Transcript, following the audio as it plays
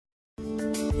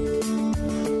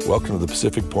Welcome to the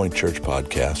Pacific Point Church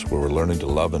podcast, where we're learning to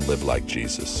love and live like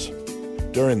Jesus.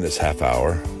 During this half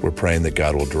hour, we're praying that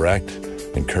God will direct,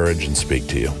 encourage, and speak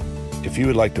to you. If you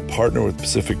would like to partner with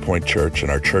Pacific Point Church and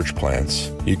our church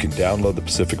plants, you can download the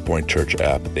Pacific Point Church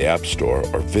app at the App Store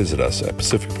or visit us at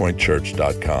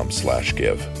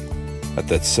pacificpointchurch.com/give. At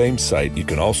that same site, you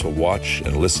can also watch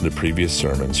and listen to previous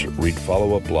sermons, read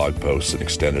follow-up blog posts and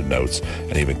extended notes,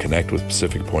 and even connect with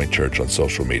Pacific Point Church on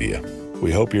social media.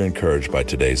 We hope you're encouraged by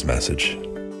today's message.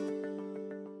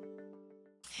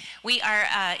 We are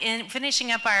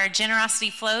finishing up our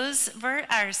Generosity Flows,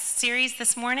 our series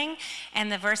this morning,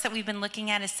 and the verse that we've been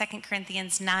looking at is 2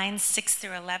 Corinthians 9, 6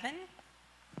 through 11. I'm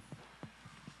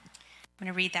going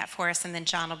to read that for us, and then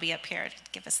John will be up here to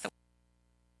give us the word.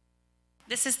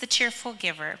 This is the cheerful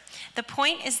giver. The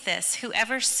point is this: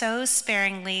 whoever sows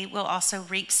sparingly will also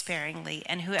reap sparingly,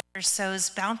 and whoever sows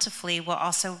bountifully will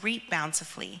also reap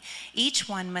bountifully. Each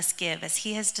one must give as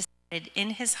he has decided in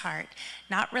his heart,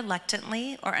 not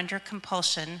reluctantly or under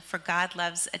compulsion, for God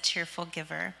loves a cheerful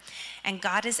giver. And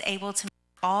God is able to make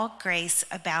all grace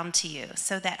abound to you,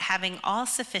 so that having all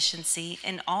sufficiency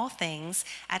in all things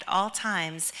at all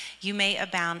times, you may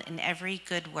abound in every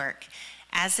good work.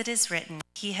 As it is written,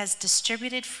 he has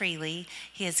distributed freely,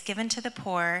 he has given to the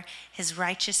poor, his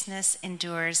righteousness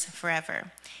endures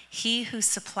forever. He who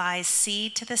supplies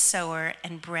seed to the sower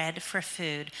and bread for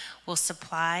food will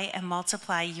supply and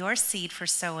multiply your seed for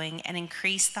sowing and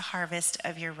increase the harvest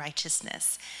of your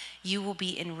righteousness. You will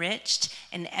be enriched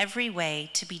in every way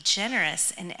to be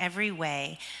generous in every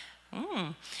way,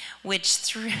 which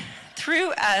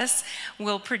through us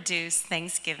will produce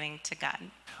thanksgiving to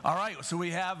God. All right, so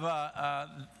we have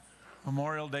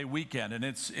Memorial Day weekend, and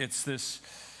it's this,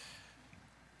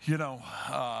 there's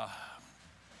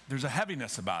a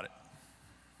heaviness about it.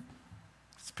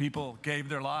 People gave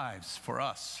their lives for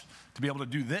us to be able to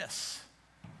do this,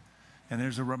 and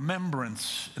there's a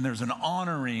remembrance, and there's an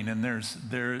honoring, and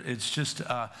it's just.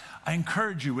 I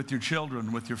encourage you with your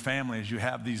children, with your family, as you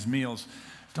have these meals,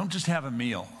 don't just have a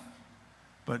meal,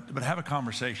 but have a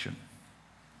conversation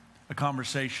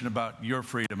about your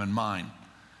freedom and mine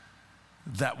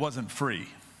that wasn't free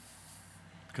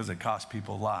because it cost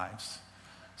people lives.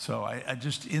 So I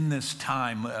just, in this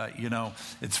time,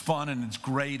 it's fun and it's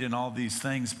great and all these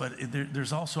things, but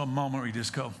there's also a moment where you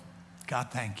just go, God,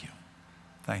 thank you.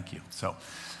 Thank you. So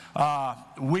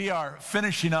we are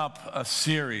finishing up a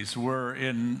series. We're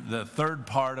in the third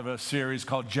part of a series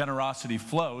called Generosity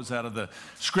Flows, out of the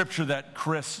scripture that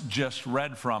Chris just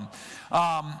read from.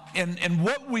 And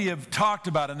what we have talked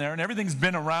about in there, and everything's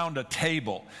been around a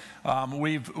table.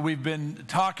 We've been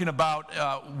talking about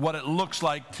what it looks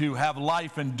like to have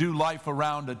life and do life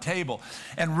around a table.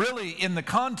 And really, in the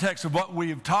context of what we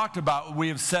have talked about, we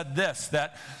have said this,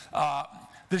 that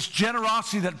this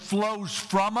generosity that flows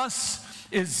from us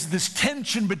is this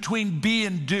tension between be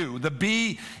and do. The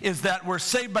be is that we're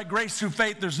saved by grace through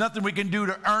faith. There's nothing we can do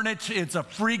to earn it. It's a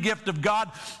free gift of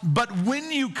God. But when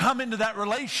you come into that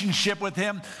relationship with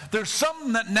Him, there's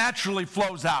something that naturally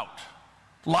flows out.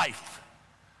 Life.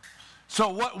 So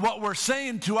what we're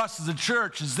saying to us as a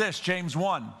church is this, James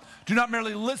 1. Do not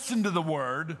merely listen to the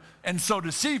word and so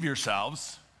deceive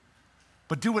yourselves,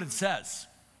 but do what it says.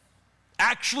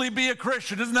 Actually be a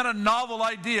Christian. Isn't that a novel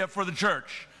idea for the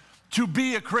church? To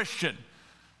be a Christian,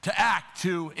 to act,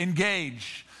 to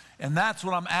engage. And that's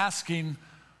what I'm asking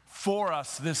for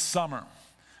us this summer.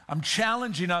 I'm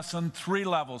challenging us on 3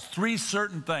 levels, 3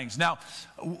 certain things. Now,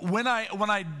 when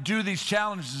I do these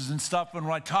challenges and stuff, and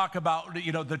when I talk about,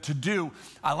 the to-do,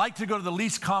 I like to go to the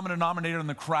least common denominator in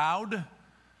the crowd,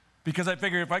 because I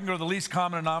figure if I can go to the least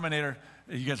common denominator,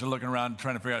 you guys are looking around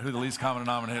trying to figure out who the least common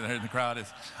denominator in the crowd is.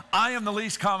 I am the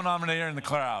least common denominator in the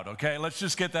crowd, okay? Let's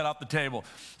just get that off the table.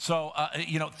 So,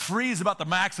 3 is about the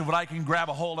max of what I can grab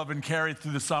a hold of and carry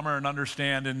through the summer and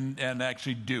understand and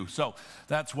actually do. So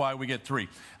that's why we get 3.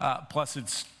 Plus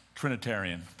it's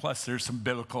Trinitarian. Plus there's some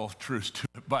biblical truths to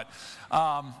it. But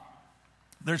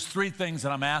there's 3 things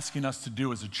that I'm asking us to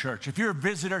do as a church. If you're a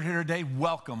visitor here today,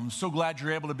 welcome. I'm so glad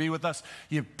you're able to be with us.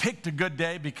 You picked a good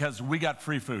day because we got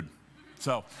free food.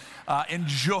 So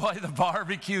enjoy the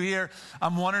barbecue here.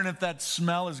 I'm wondering if that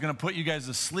smell is going to put you guys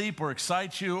to sleep or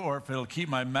excite you, or if it'll keep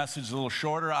my message a little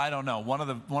shorter. I don't know. One of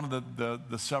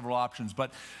the several options.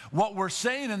 But what we're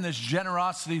saying in this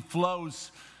Generosity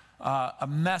Flows a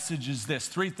message is this: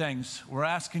 3 things. We're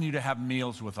asking you to have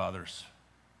meals with others.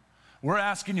 We're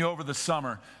asking you over the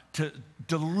summer to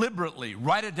deliberately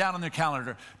write it down on their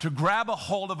calendar, to grab a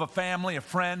hold of a family, a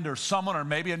friend, or someone, or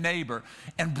maybe a neighbor,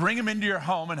 and bring them into your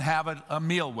home and have a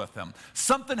meal with them.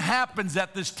 Something happens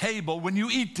at this table when you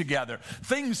eat together.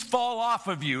 Things fall off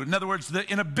of you. In other words, the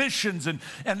inhibitions and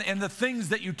the things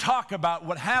that you talk about,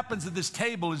 what happens at this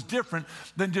table is different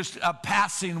than just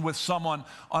passing with someone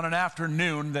on an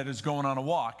afternoon that is going on a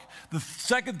walk. The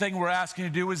second thing we're asking you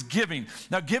to do is giving.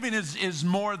 Now, giving is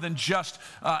more than just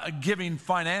giving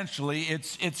financially.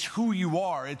 It's who you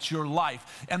are. It's your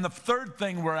life. And the third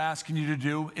thing we're asking you to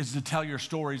do is to tell your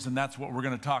stories, and that's what we're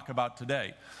going to talk about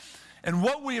today. And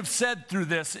what we have said through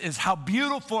this is how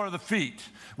beautiful are the feet.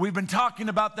 We've been talking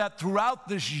about that throughout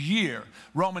this year,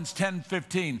 Romans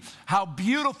 10:15. How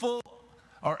beautiful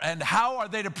and how are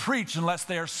they to preach unless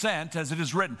they are sent, as it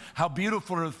is written. How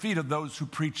beautiful are the feet of those who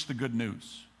preach the good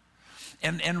news.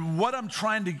 And what I'm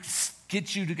trying to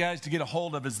get you guys to get a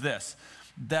hold of is this.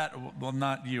 That, well,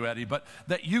 not you, Eddie, but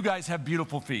that you guys have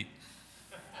beautiful feet.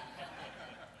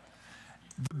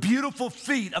 The beautiful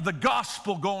feet of the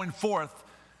gospel going forth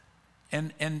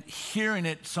and hearing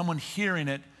it, someone hearing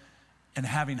it and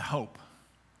having hope.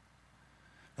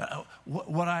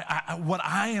 What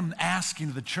I am asking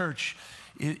of the church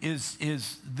is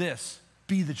this: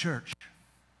 be the church.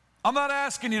 I'm not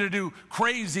asking you to do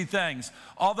crazy things,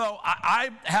 although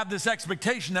I have this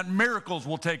expectation that miracles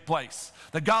will take place,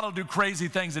 that God will do crazy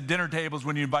things at dinner tables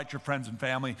when you invite your friends and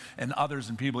family and others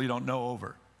and people you don't know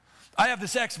over. I have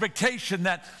this expectation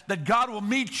that God will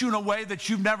meet you in a way that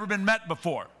you've never been met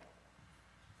before.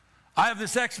 I have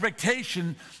this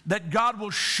expectation that God will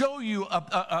show you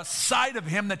a side of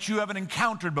him that you haven't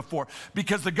encountered before,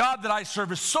 because the God that I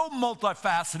serve is so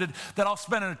multifaceted that I'll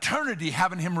spend an eternity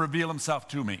having him reveal himself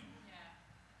to me.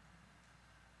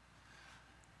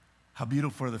 How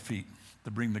beautiful are the feet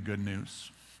that bring the good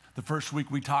news. The first week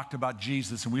we talked about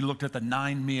Jesus, and we looked at the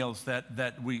 9 meals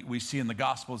that we see in the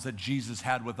Gospels that Jesus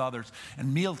had with others.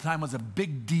 And mealtime was a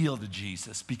big deal to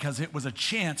Jesus because it was a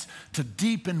chance to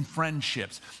deepen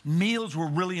friendships. Meals were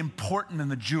really important in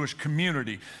the Jewish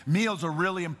community. Meals are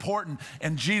really important,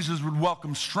 and Jesus would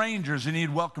welcome strangers, and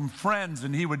he'd welcome friends,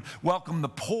 and he would welcome the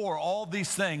poor, all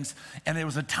these things. And it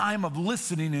was a time of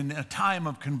listening and a time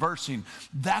of conversing.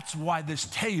 That's why this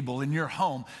table in your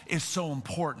home is so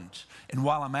important. And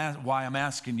why I'm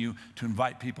asking you to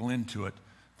invite people into it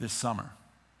this summer.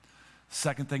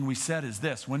 Second thing we said is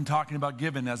this: when talking about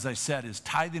giving, as I said, is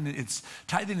tithing.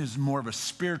 Tithing is more of a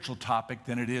spiritual topic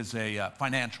than it is a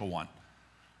financial one.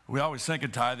 We always think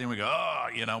of tithing, we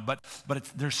go, but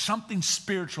there's something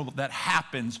spiritual that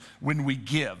happens when we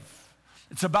give.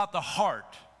 It's about the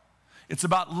heart. It's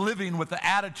about living with the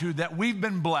attitude that we've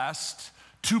been blessed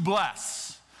to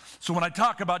bless. So when I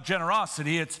talk about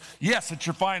generosity, it's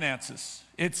your finances.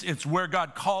 It's where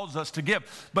God calls us to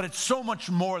give. But it's so much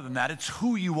more than that. It's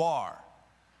who you are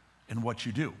and what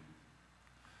you do.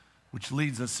 Which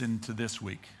leads us into this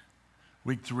week.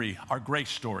 Week 3, our grace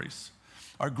stories.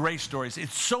 Our grace stories.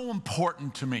 It's so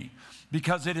important to me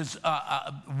because it is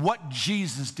what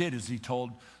Jesus did is he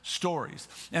told stories.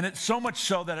 And it's so much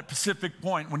so that at Pacific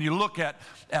Point, when you look at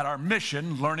our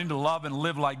mission, learning to love and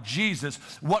live like Jesus,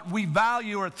 what we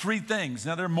value are 3 things.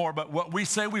 Now there are more, but what we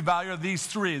say we value are these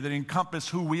 3 that encompass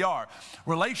who we are.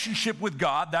 Relationship with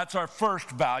God, that's our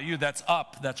first value. That's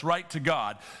up, that's right to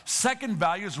God. Second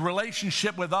value is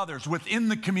relationship with others within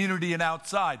the community and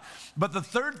outside. But the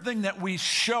third thing that we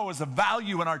show as a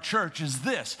value in our church is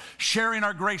this: sharing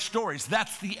our grace stories.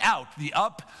 That's the out. The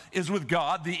up is with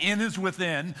God, the in is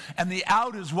within, and the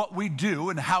out is what we do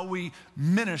and how we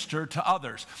minister to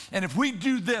others. And if we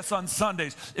do this on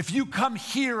Sundays, if you come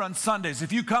here on Sundays,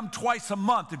 if you come twice a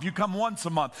month, if you come once a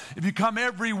month, if you come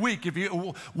every week, if you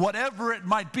whatever it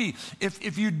might be,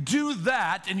 if you do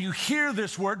that and you hear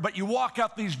this word, but you walk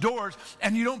out these doors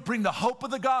and you don't bring the hope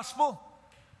of the gospel,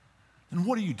 then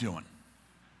what are you doing?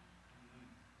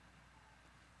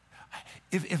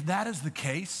 If that is the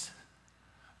case,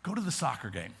 go to the soccer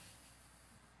game.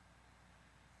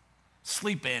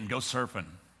 Sleep in, go surfing.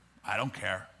 I don't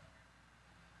care.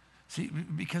 See,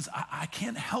 because I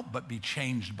can't help but be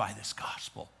changed by this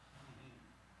gospel.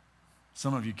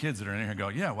 Some of you kids that are in here go,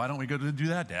 yeah, why don't we go to do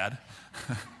that, Dad?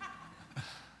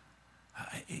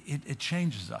 It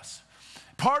changes us.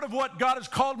 Part of what God has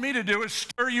called me to do is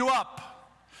stir you up,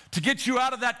 to get you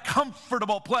out of that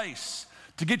comfortable place,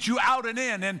 to get you out and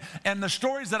in. And the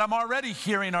stories that I'm already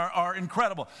hearing are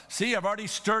incredible. See, I've already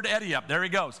stirred Eddie up. There he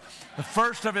goes. The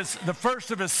first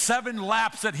of his 7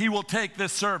 laps that he will take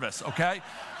this service, okay?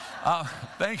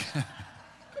 Thank you.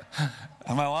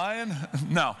 Am I lying?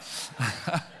 No.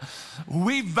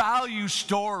 We value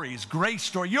stories, great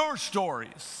stories, your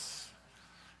stories.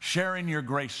 sharing your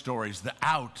grace stories, the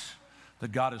out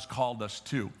that God has called us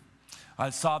to. I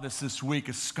saw this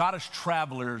week. Scottish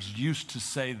travelers used to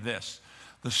say this: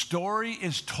 the story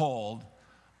is told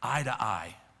eye to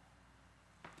eye.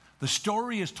 The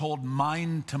story is told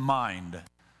mind to mind.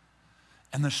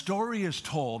 And the story is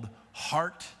told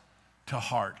heart to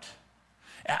heart.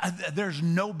 There's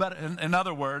no better, in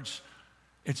other words,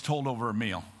 it's told over a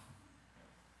meal.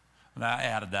 And I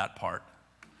added that part.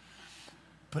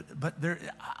 But there,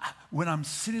 when I'm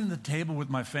sitting at the table with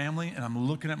my family and I'm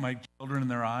looking at my children in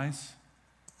their eyes,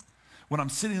 when I'm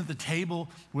sitting at the table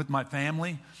with my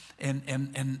family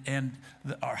and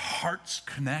our hearts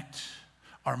connect,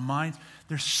 our minds,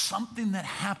 there's something that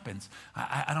happens.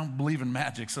 I don't believe in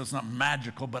magic, so it's not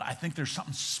magical, but I think there's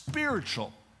something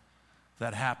spiritual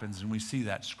that happens, and we see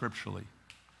that scripturally.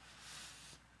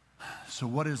 So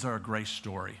what is our grace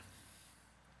story?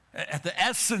 At the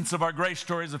essence of our grace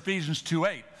story is Ephesians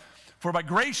 2:8. For by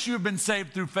grace you have been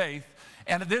saved through faith,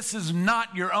 and this is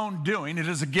not your own doing, it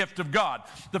is a gift of God.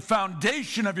 The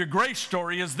foundation of your grace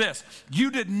story is this: you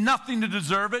did nothing to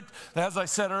deserve it. As I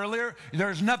said earlier,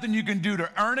 there's nothing you can do to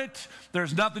earn it.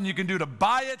 There's nothing you can do to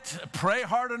buy it, pray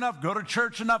hard enough, go to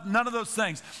church enough, none of those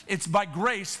things. It's by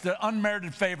grace, the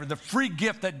unmerited favor, the free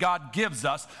gift that God gives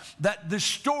us, that the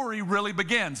story really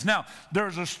begins. Now,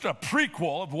 there's a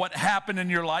prequel of what happened in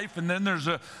your life, and then there's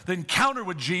the encounter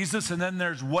with Jesus, and then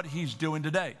there's what he's doing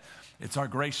today. It's our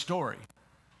grace story.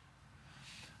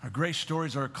 Our grace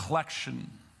stories are a collection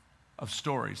of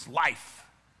stories, life,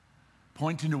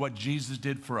 pointing to what Jesus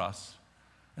did for us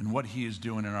and what he is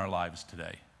doing in our lives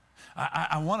today.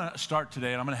 I want to start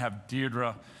today, and I'm going to have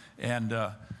Deirdre and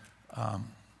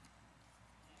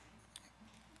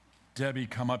Debbie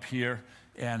come up here.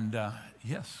 And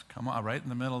yes, come on, right in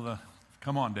the middle of the,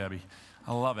 come on, Debbie.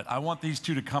 I love it. I want these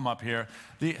two to come up here.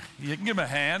 You can give them a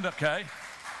hand, okay?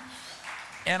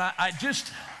 And I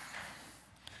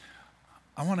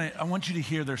want you to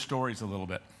hear their stories a little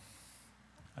bit.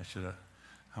 I should have,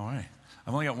 all right.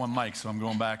 I've only got one mic, so I'm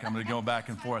going back. I'm going to go back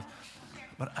and forth.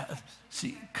 But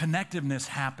see, connectiveness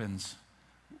happens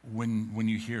when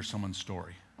you hear someone's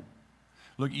story.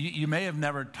 Look, you may have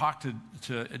never talked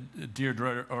to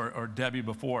Deirdre or Debbie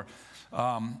before,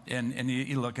 and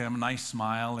you look at them, nice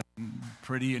smile, and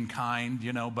pretty and kind,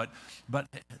 you know, but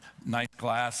nice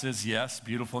glasses, yes,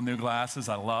 beautiful new glasses,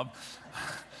 I love.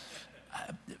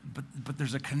 But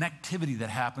there's a connectivity that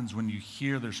happens when you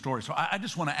hear their story. So I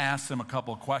just want to ask them a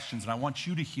couple of questions, and I want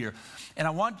you to hear. And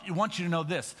I want you to know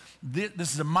this.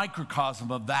 This is a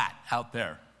microcosm of that out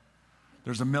there.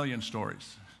 There's a million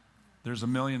stories. There's a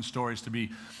million stories to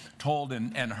be told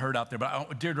and heard out there.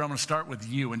 But Deirdre, I'm going to start with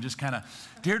you and just kind of,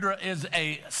 Deirdre is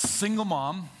a single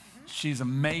mom. She's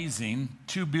amazing.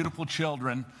 2 beautiful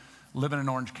children living in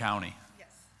Orange County.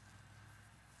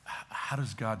 How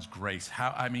does God's grace,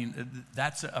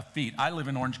 that's a feat. I live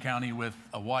in Orange County with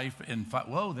a wife and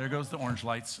whoa, there goes the orange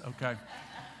lights, okay.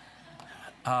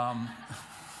 And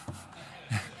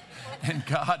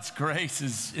God's grace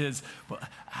is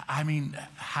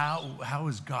how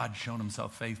has God shown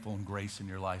himself faithful and grace in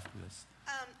your life for this?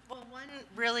 Well, one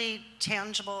really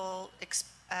tangible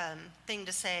thing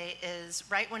to say is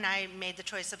right when I made the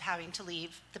choice of having to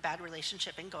leave the bad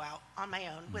relationship and go out on my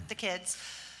own with the kids,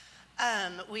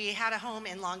 we had a home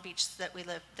in Long Beach that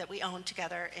we owned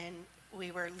together, and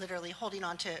we were literally holding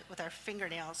on to it with our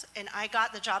fingernails. And I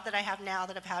got the job that I have now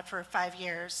that I've had for 5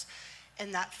 years,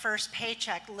 and that first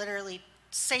paycheck literally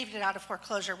saved it out of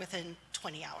foreclosure within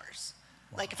 20 hours.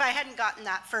 Wow. Like if I hadn't gotten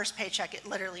that first paycheck, it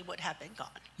literally would have been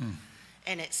gone.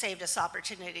 And it saved us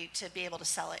opportunity to be able to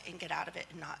sell it and get out of it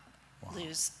and not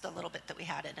lose the little bit that we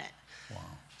had in it.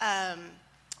 Wow.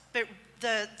 But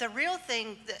the real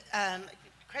thing that,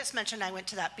 Chris mentioned, I went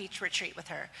to that beach retreat with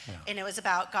her, and it was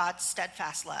about God's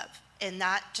steadfast love. And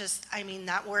that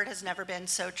that word has never been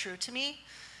so true to me,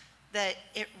 that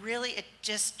it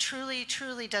just truly,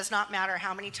 truly does not matter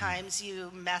how many times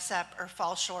you mess up or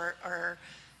fall short or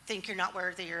think you're not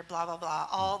worthy or blah, blah, blah,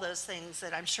 all those things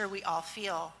that I'm sure we all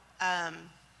feel.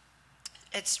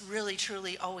 It's really,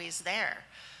 truly always there.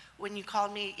 When you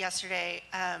called me yesterday,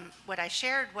 what I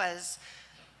shared was,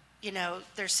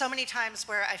 there's so many times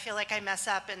where I feel like I mess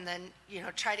up and then,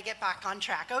 try to get back on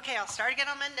track. Okay, I'll start again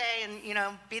on Monday and,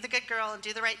 be the good girl and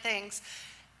do the right things.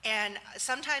 And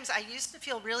sometimes I used to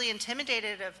feel really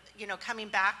intimidated of, coming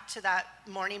back to that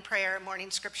morning prayer, morning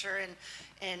scripture,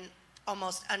 and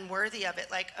almost unworthy of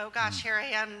it. Like, oh gosh, here I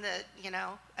am,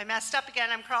 I messed up again,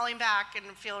 I'm crawling back and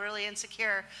feel really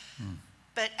insecure.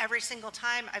 But every single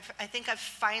time, I think I've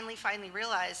finally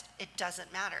realized it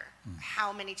doesn't matter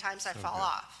how many times I fall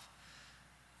off.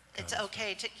 it's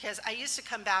okay to, because I used to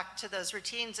come back to those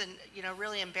routines and,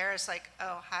 really embarrassed, like,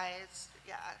 oh, hi,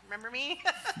 remember me?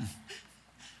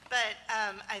 But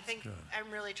I think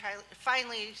I'm really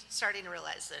finally starting to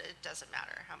realize that it doesn't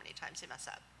matter how many times you mess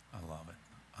up. I love it.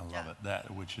 I love it.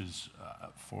 That, which is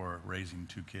for raising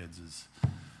 2 kids,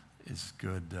 is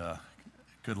good.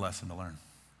 Good lesson to learn.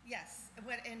 Yes,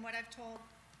 what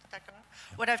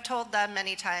I've told them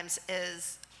many times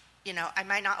is, I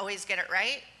might not always get it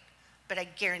right, but I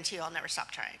guarantee you I'll never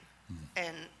stop trying.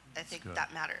 And I think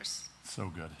that matters. So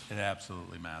good. It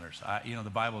absolutely matters. The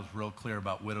Bible is real clear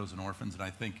about widows and orphans, and I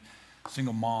think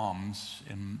single moms,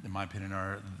 in my opinion,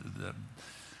 are the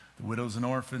widows and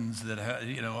orphans that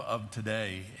of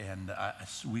today. And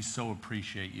we so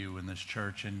appreciate you in this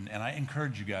church, and I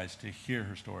encourage you guys to hear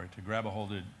her story, to grab a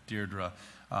hold of Deirdre.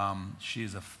 She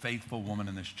is a faithful woman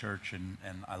in this church, and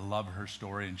I love her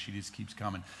story, and she just keeps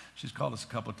coming. She's called us a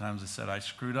couple of times and said, I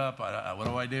screwed up. What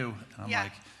do I do? And I'm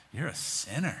like, you're a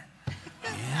sinner.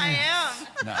 Yeah. I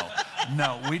am.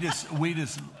 No,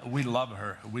 we love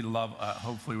her. We love,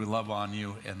 hopefully we love on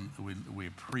you, and we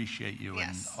appreciate you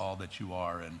and all that you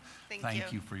are, and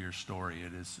thank you for your story.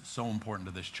 It is so important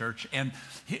to this church. And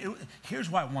here's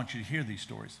why I want you to hear these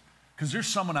stories, because there's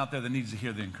someone out there that needs to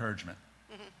hear the encouragement.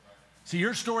 See,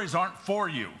 your stories aren't for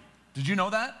you. Did you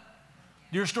know that?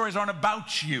 Your stories aren't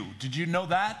about you. Did you know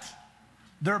that?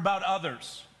 They're about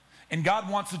others. And God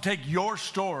wants to take your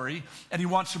story and he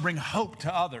wants to bring hope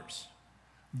to others.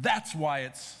 That's why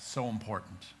it's so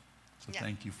important. So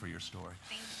thank you for your story.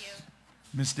 Thank you.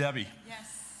 Miss Debbie.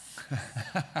 Yes.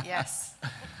 Yes.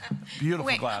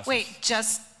 Beautiful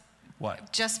glasses.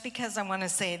 What? Just because I want to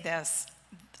say this,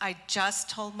 I just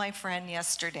told my friend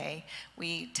yesterday,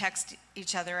 we text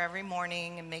each other every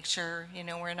morning and make sure,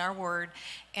 we're in our word.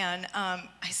 And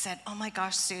I said, oh my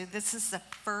gosh, Sue, this is the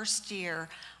first year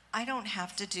I don't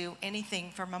have to do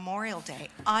anything for Memorial Day.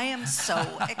 I am so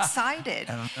excited.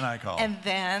 And I called. And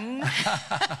then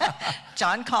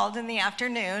John called in the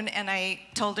afternoon, and I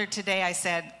told her today, I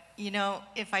said,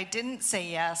 if I didn't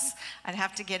say yes, I'd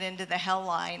have to get into the hell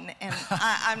line, and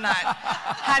I'm not.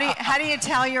 How do you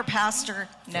tell your pastor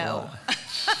no?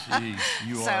 Geez,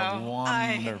 you are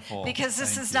wonderful. Because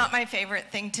this is not my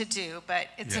favorite thing to do, but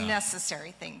it's a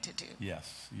necessary thing to do.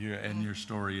 Yes, and your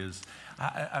story is.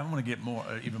 I want to get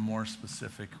even more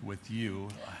specific with you.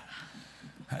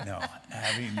 I know,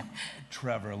 having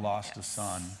Trevor lost a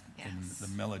son in the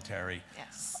military.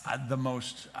 Yes. I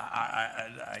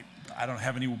don't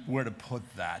have anywhere to put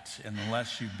that. And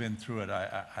unless you've been through it,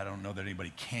 I don't know that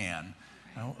anybody can.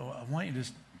 I want you to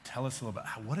just tell us a little bit,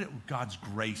 what is God's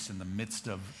grace in the midst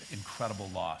of incredible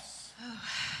loss?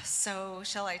 So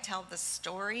shall I tell the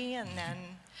story and then...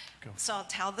 So I'll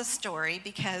tell the story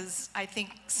because I think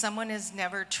someone is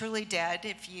never truly dead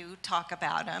if you talk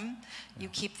about them. You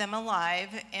keep them alive.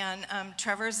 And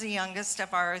Trevor's the youngest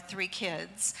of our 3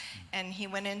 kids, and he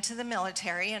went into the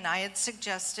military, and I had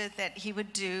suggested that he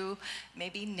would do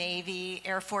maybe Navy,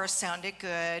 Air Force sounded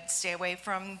good, stay away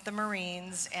from the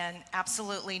Marines, and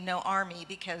absolutely no Army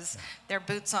because they're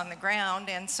boots on the ground,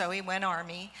 and so he went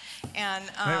Army. And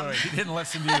wait, he didn't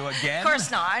listen to you again? Of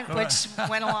course not, which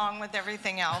went along with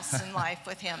everything else in life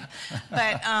with him.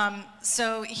 But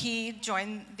so he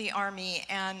joined the Army,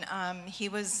 and he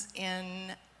was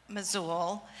in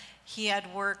Mosul. He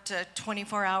had worked a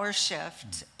 24-hour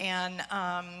shift, and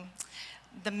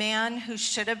the man who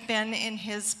should have been in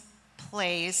his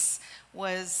place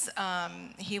was,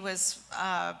 he was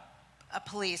a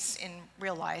police in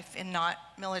real life, in not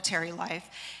military life.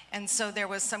 And so there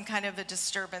was some kind of a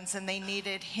disturbance, and they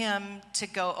needed him to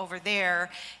go over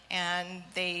there, and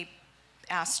they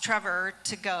asked Trevor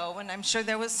to go, and I'm sure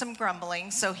there was some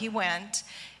grumbling, so he went,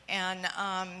 and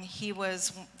he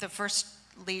was the first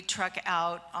lead truck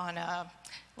out on a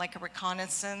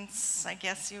reconnaissance, I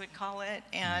guess you would call it,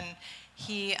 and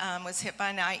he was hit by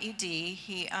an IED.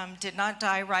 He did not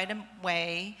die right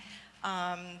away.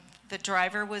 The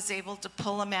driver was able to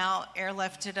pull him out,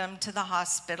 airlifted him to the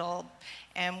hospital,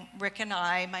 and Rick and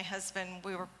I, my husband,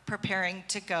 we were preparing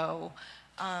to go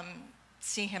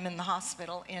see him in the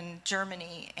hospital in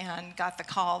Germany, and got the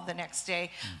call the next day.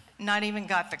 Not even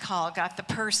got the call, got the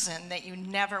person that you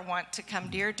never want to come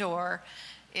to your door.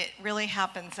 It really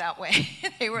happens that way.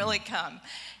 They really come.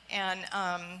 And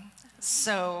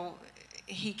so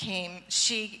he came,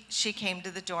 she came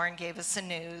to the door and gave us the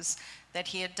news that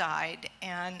he had died.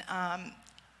 And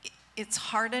it's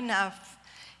hard enough,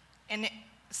 and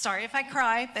sorry if I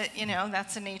cry, but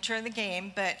that's the nature of the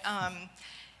game, but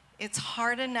it's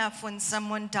hard enough when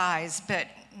someone dies, but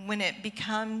when it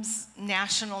becomes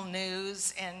national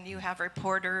news and you have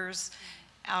reporters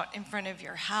out in front of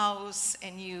your house,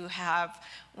 and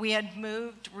we had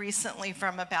moved recently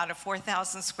from about a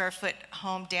 4,000 square foot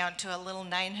home down to a little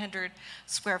 900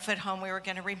 square foot home we were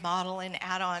going to remodel and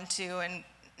add on to, and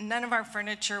none of our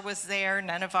furniture was there,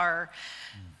 none of our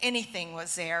anything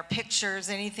was there, pictures,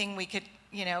 anything we could,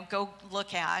 go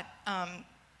look at.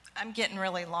 I'm getting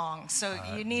really long, so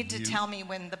you need to tell me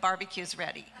when the barbecue's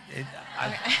ready.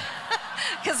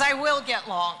 Because I will get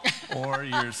long. Or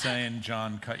you're saying,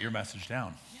 John, cut your message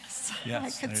down.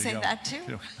 Yes, I could say that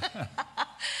too.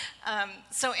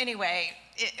 So anyway,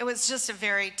 it was just a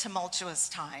very tumultuous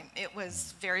time. It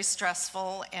was very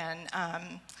stressful, and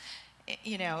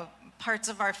parts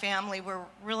of our family were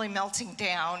really melting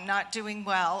down, not doing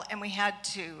well, and we had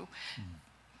to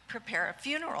prepare a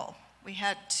funeral. We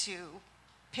had to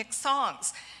pick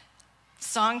songs.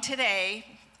 Song today,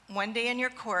 One Day in Your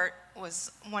Court,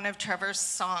 was one of Trevor's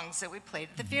songs that we played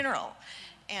at the funeral.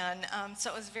 And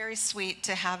so it was very sweet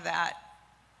to have that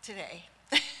today.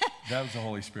 That was the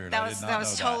Holy Spirit. That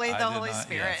was totally the Holy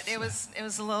Spirit. Yes. It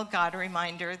was a little God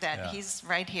reminder that he's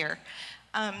right here.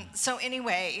 So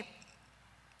anyway,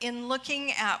 in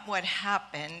looking at what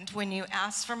happened, when you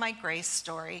asked for my grace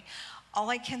story, all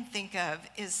I can think of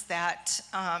is that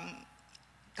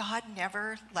God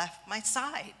never left my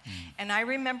side. And I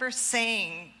remember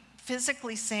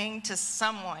physically saying to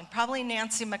someone, probably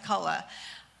Nancy McCullough,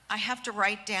 I have to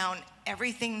write down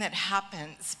everything that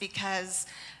happens because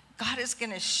God is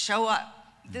going to show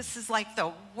up. This is like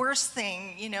the worst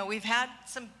thing. We've had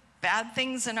some bad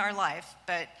things in our life,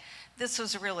 but this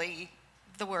was really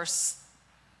the worst.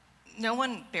 No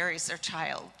one buries their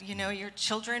child. Your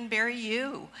children bury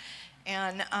you.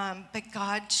 And but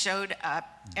God showed up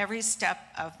every step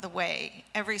of the way,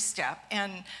 every step.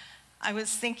 And I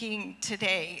was thinking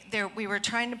today, we were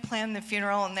trying to plan the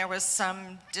funeral, and there was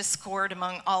some discord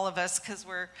among all of us because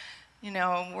we're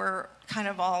kind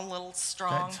of all a little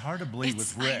strong. It's hard to believe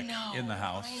with Rick in the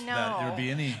house that there'd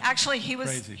be any. Actually, he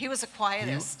crazy. was a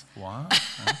quietist. What?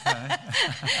 Okay.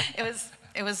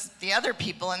 It was the other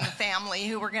people in the family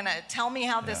who were going to tell me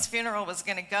how this funeral was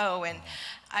going to go, and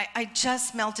I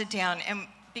just melted down. And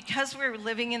because we were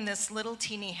living in this little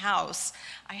teeny house,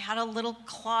 I had a little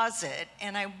closet,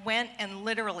 and I went and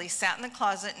literally sat in the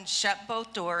closet and shut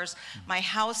both doors. My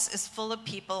house is full of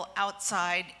people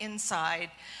outside, inside.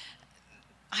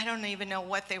 I don't even know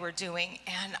what they were doing,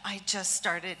 and I just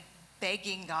started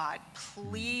begging God,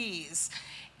 please.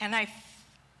 And I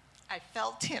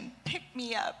felt him pick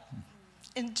me up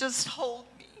and just hold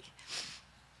me.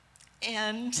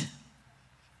 And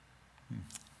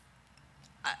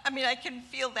I can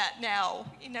feel that now.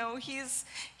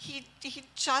 He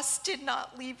just did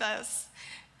not leave us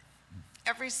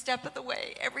every step of the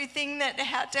way. Everything that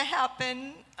had to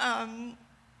happen,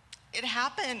 it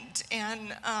happened.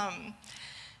 And,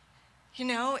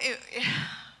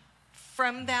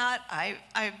 from that,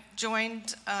 I've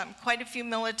joined quite a few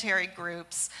military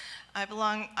groups.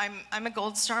 I'm a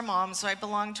Gold Star mom, so I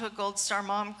belong to a Gold Star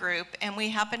mom group, and we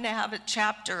happen to have a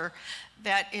chapter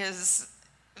that is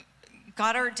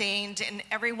God ordained, and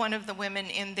every one of the women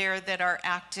in there that are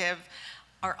active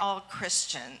are all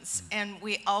Christians. And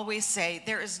we always say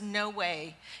there is no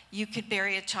way you could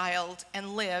bury a child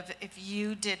and live if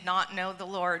you did not know the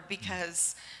Lord,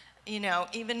 because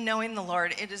even knowing the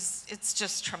Lord, it's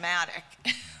just traumatic.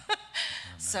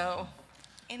 So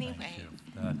anyway.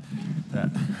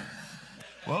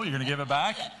 Well, you're going to give it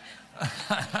back?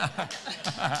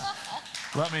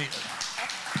 Let me,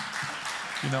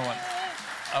 you know what?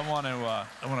 I want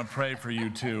to pray for you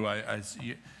too.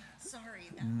 Sorry.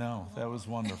 No, that was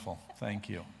wonderful. Thank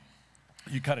you.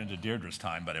 You cut into Deirdre's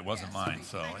time, but it wasn't mine,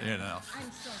 so I'm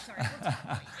so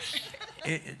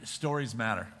sorry. Stories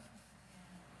matter.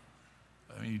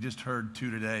 I mean, you just heard two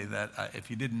today that if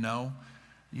you didn't know,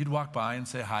 you'd walk by and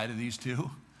say hi to these two,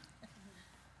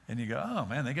 and you go, "Oh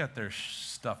man, they got their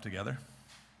stuff together."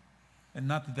 And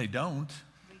not that they don't.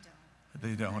 We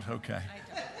don't. They don't. Okay.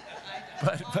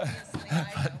 I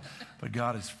don't. But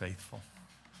God is faithful.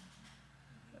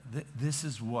 This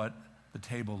is what the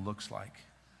table looks like.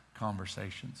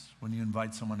 Conversations. When you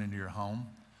invite someone into your home,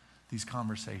 these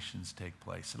conversations take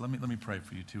place. So let me pray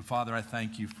for you too. Father, I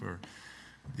thank you for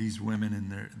these women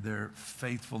and their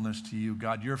faithfulness to you.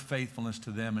 God, your faithfulness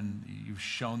to them, and you've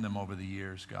shown them over the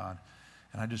years, God.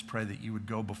 And I just pray that you would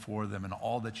go before them and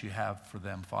all that you have for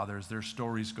them, Father, as their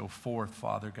stories go forth,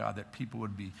 Father God, that people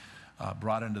would be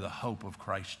brought into the hope of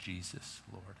Christ Jesus,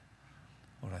 Lord.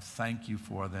 Lord, I thank you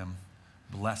for them.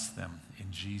 Bless them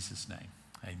in Jesus' name.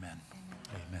 Amen.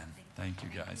 Amen. Thank you,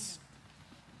 guys.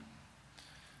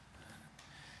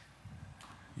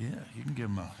 Yeah, you can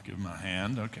give them a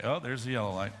hand. Okay. Oh, there's the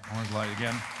yellow light. Orange light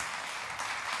again.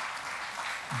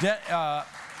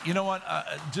 You know what?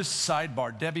 Just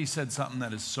sidebar. Debbie said something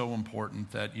that is so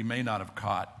important that you may not have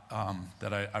caught.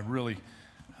 That I really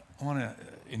want to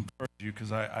encourage you,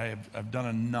 because I've done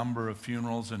a number of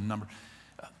funerals and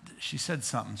she said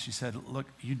something. She said, "Look,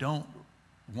 you don't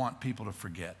want people to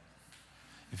forget.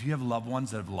 If you have loved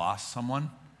ones that have lost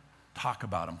someone, talk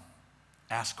about them,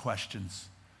 ask questions,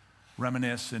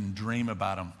 reminisce, and dream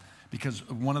about them." Because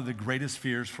one of the greatest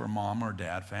fears for a mom or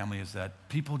dad family is that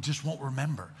people just won't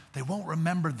remember. They won't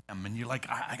remember them. And you're like,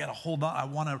 I got to hold on. I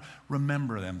want to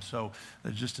remember them. So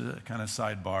there's just a kind of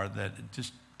sidebar that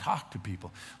just talk to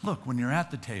people. Look, when you're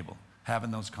at the table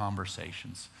having those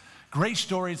conversations, grace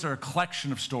stories are a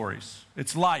collection of stories.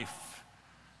 It's life,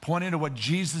 pointing to what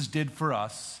Jesus did for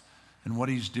us and what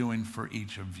he's doing for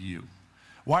each of you.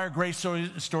 Why are grace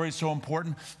stories so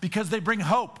important? Because they bring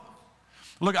hope.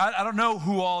 Look, I don't know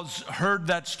who all's heard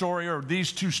that story or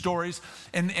these two stories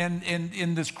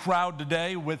in this crowd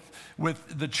today with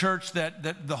the church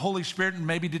that the Holy Spirit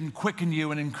maybe didn't quicken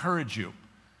you and encourage you.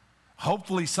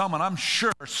 Hopefully someone, I'm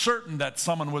certain that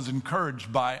someone was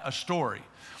encouraged by a story.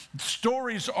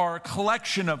 Stories are a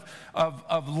collection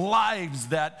of lives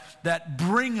that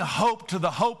bring hope to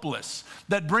the hopeless,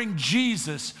 that bring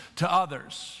Jesus to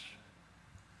others.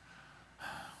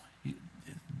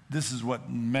 This is what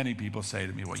many people say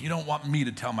to me. Well, you don't want me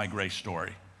to tell my grace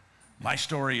story. My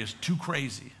story is too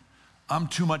crazy. I'm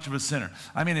too much of a sinner.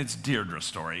 I mean, it's Deirdre's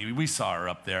story. We saw her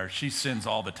up there. She sins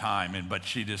all the time, but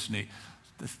she just needs...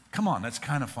 Come on, that's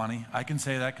kind of funny. I can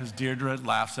say that because Deirdre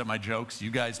laughs at my jokes.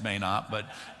 You guys may not, but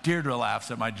Deirdre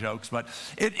laughs at my jokes. But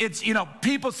it's,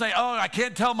 people say, oh, I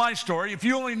can't tell my story. If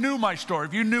you only knew my story,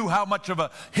 if you knew how much of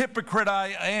a hypocrite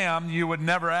I am, you would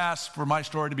never ask for my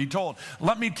story to be told.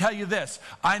 Let me tell you this.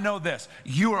 I know this.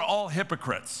 You are all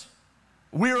hypocrites.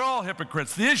 We're all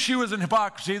hypocrites. The issue isn't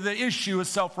hypocrisy. The issue is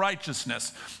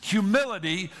self-righteousness.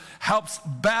 Humility helps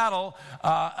battle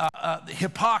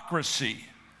hypocrisy.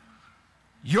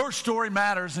 Your story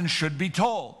matters and should be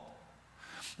told.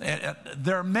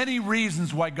 There are many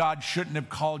reasons why God shouldn't have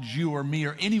called you or me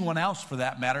or anyone else for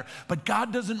that matter, but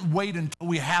God doesn't wait until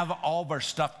we have all of our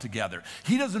stuff together.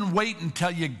 He doesn't wait until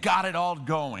you got it all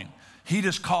going. He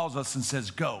just calls us and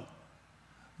says, go,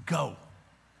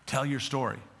 tell your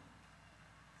story.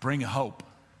 Bring hope,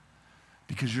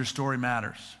 because your story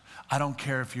matters. I don't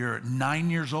care if you're 9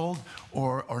 years old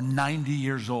or 90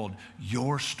 years old.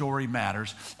 Your story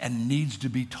matters and needs to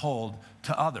be told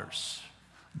to others.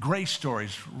 Grace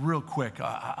stories, real quick.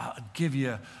 I'll give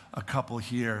you a couple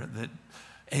here. That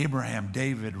Abraham,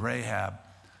 David, Rahab,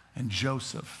 and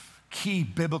Joseph, key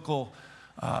biblical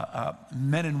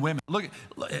men and women. Look,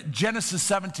 Genesis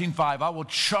 17:5. I will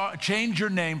change your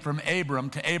name from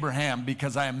Abram to Abraham,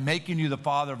 because I am making you the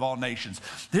father of all nations.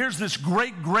 There's this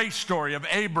great grace story of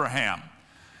Abraham.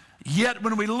 Yet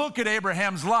when we look at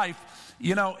Abraham's life,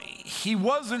 he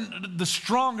wasn't the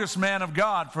strongest man of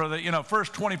God for the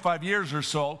first 25 years or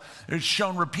so. It's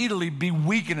shown repeatedly be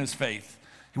weak in his faith.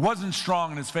 He wasn't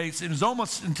strong in his faith. It was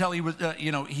almost until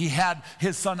he had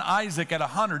his son Isaac at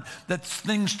 100 that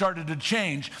things started to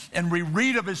change. And we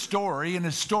read of his story, and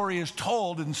his story is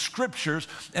told in scriptures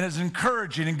and is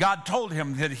encouraging. And God told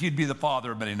him that he'd be the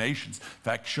father of many nations. In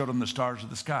fact, showed him the stars of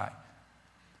the sky.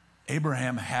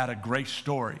 Abraham had a great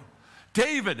story.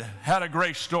 David had a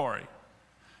great story.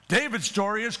 David's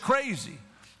story is crazy.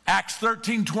 Acts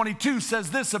 13:22 says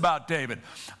this about David.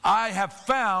 I have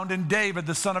found in David,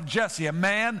 the son of Jesse, a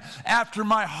man after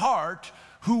my heart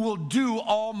who will do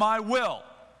all my will.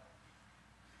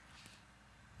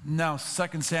 Now,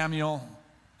 2 Samuel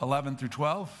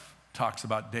 11-12 talks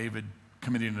about David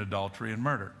committing adultery and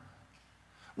murder.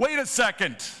 Wait a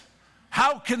second.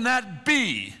 How can that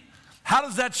be? How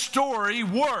does that story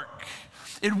work?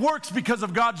 It works because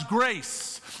of God's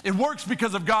grace. It works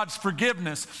because of God's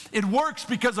forgiveness. It works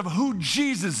because of who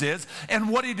Jesus is and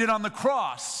what he did on the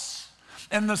cross.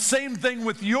 And the same thing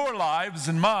with your lives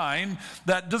and mine,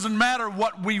 that doesn't matter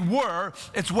what we were,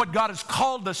 it's what God has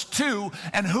called us to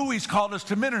and who he's called us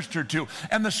to minister to.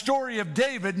 And the story of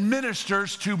David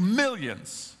ministers to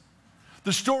millions.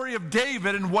 The story of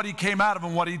David and what he came out of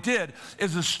and what he did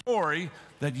is a story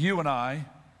that you and I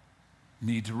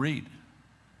need to read.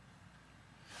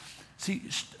 See,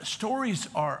 stories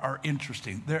are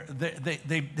interesting.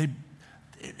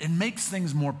 It makes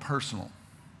things more personal.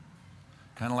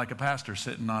 Kind of like a pastor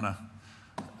sitting on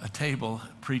a table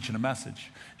preaching a message.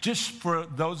 Just for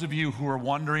those of you who are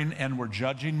wondering and were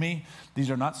judging me, these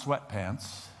are not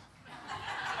sweatpants.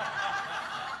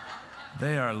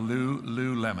 They are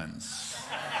Lululemons.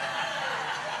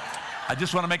 I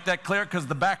just want to make that clear because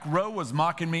the back row was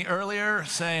mocking me earlier,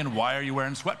 saying, why are you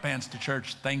wearing sweatpants to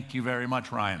church? Thank you very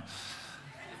much, Ryan.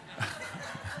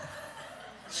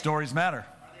 Stories matter.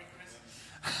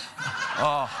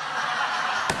 Oh.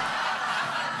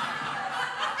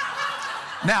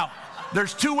 Now,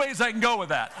 there's two ways I can go with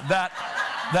that.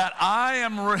 That I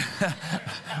am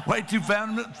way too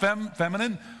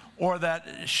feminine, or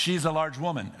that she's a large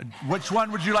woman. Which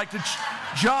one would you like to,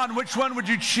 John, which one would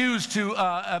you choose to? Don't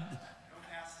pass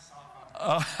this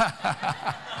off.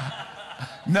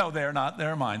 No, they're not.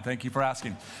 They're mine. Thank you for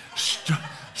asking.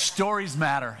 Stories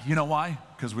matter. You know why?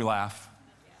 Because we laugh.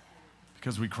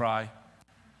 Because we cry.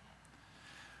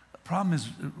 The problem is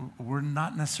we're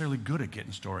not necessarily good at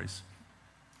getting stories.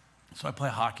 So I play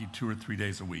hockey 2 or 3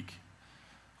 days a week.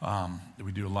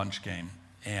 We do a lunch game.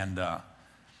 And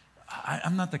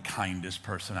I'm not the kindest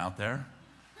person out there.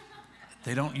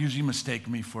 They don't usually mistake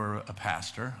me for a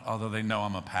pastor, although they know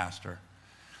I'm a pastor.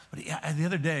 But the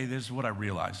other day, this is what I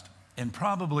realized. And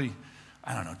probably,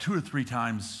 I don't know, 2 or 3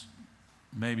 times,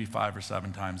 maybe 5 or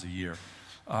 7 times a year,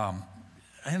 I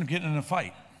end up getting in a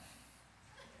fight.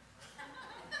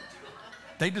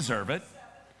 They deserve it.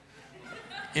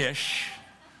 Ish.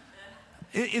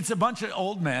 It's a bunch of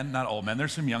old men, not old men,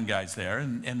 there's some young guys there,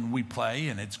 and we play,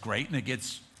 and it's great, and it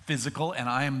gets physical, and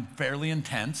I am fairly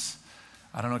intense.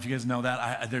 I don't know if you guys know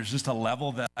that. There's just a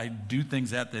level that I do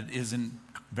things at that isn't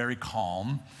very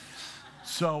calm.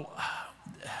 So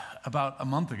about a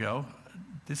month ago,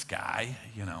 this guy,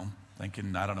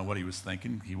 thinking, I don't know what he was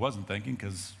thinking. He wasn't thinking,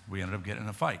 because we ended up getting in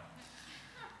a fight.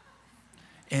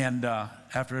 And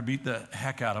after I beat the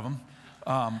heck out of him,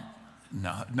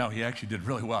 no, he actually did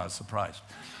really well. I was surprised.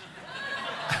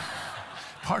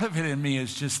 Part of it in me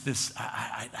is just this,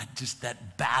 just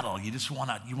that battle. You want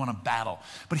to battle.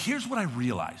 But here's what I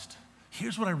realized.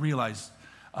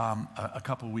 A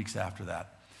couple of weeks after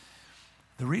that.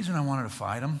 The reason I wanted to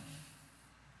fight him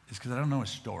is because I don't know his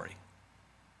story.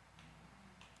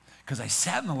 Because I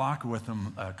sat in the locker with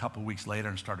him a couple of weeks later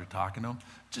and started talking to him.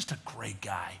 Just a great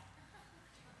guy.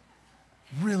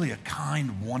 Really a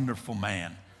kind, wonderful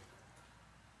man.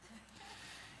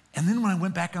 And then when I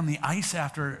went back on the ice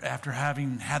after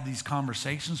having had these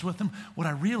conversations with him, what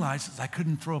I realized is I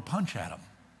couldn't throw a punch at him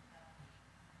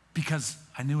because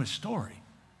I knew his story.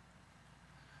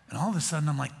 And all of a sudden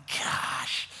I'm like,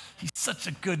 gosh, he's such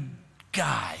a good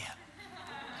guy.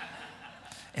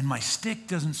 And my stick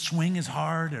doesn't swing as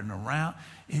hard and around.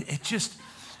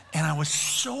 And I was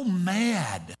so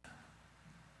mad.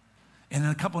 And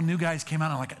then a couple of new guys came out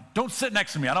and I'm like, don't sit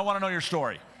next to me. I don't want to know your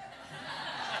story.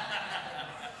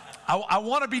 I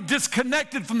want to be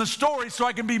disconnected from the story so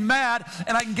I can be mad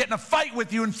and I can get in a fight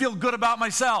with you and feel good about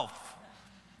myself.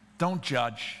 Don't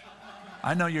judge.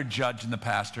 I know you're judging the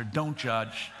pastor. Don't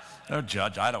judge. Don't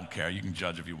judge. I don't care. You can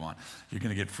judge if you want. You're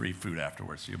going to get free food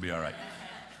afterwards, so you'll be all right.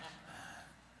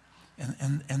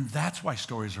 And that's why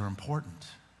stories are important.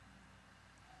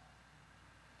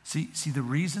 See, the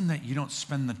reason that you don't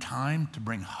spend the time to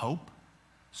bring hope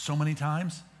so many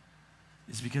times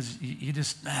is because you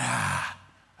just,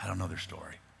 I don't know their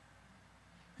story.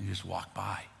 And you just walk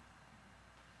by.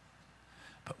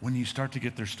 But when you start to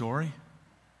get their story,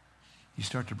 you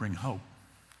start to bring hope.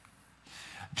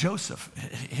 Joseph,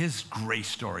 his grace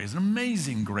story is an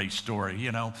amazing grace story.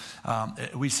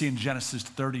 We see in Genesis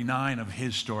 39 of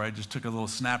his story. I just took a little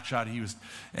snapshot.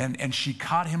 And she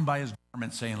caught him by his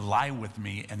garment saying, lie with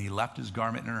me. And he left his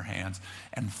garment in her hands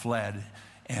and fled,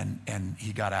 and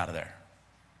he got out of there.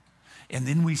 And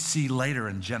then we see later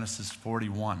in Genesis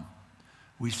 41,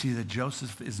 we see that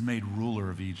Joseph is made ruler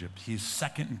of Egypt. He's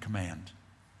second in command.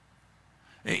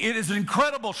 It is an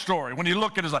incredible story when you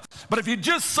look at his life. But if you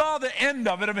just saw the end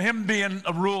of it, of him being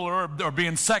a ruler or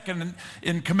being second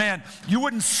in command, you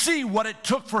wouldn't see what it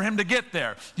took for him to get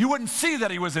there. You wouldn't see that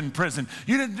he was in prison.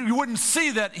 You wouldn't see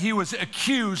that he was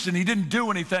accused and he didn't do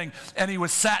anything and he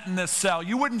was sat in this cell.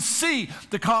 You wouldn't see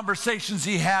the conversations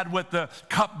he had with the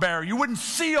cupbearer. You wouldn't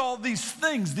see all these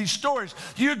things, these stories.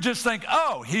 You'd just think,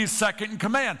 oh, he's second in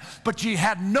command. But you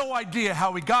had no idea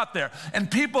how he got there.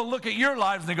 And people look at your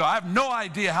lives and they go, I have no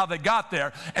idea how they got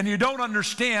there, and you don't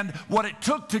understand what it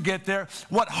took to get there,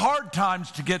 what hard times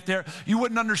to get there. You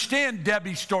wouldn't understand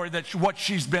Debbie's story, what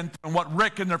she's been through, and what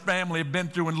Rick and their family have been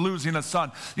through in losing a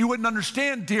son. You wouldn't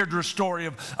understand Deirdre's story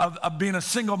of being a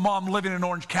single mom living in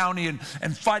Orange County and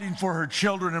fighting for her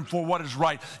children and for what is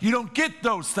right. You don't get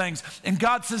those things, and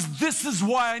God says, this is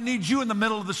why I need you in the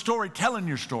middle of the story, telling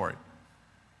your story,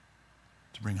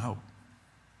 to bring hope.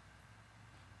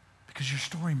 Because your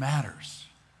story matters.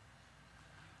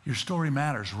 Your story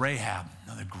matters. Rahab,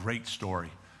 another great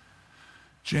story.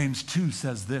 James 2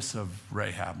 says this of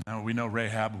Rahab. Now, we know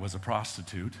Rahab was a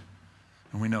prostitute,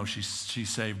 and we know she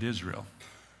saved Israel.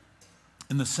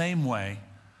 In the same way,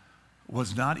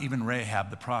 Was not even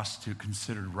Rahab the prostitute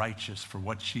considered righteous for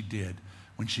what she did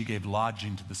when she gave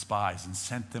lodging to the spies and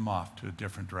sent them off to a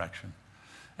different direction?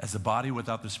 As the body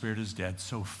without the spirit is dead,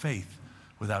 so faith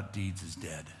without deeds is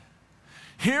dead.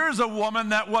 Here's a woman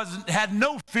that had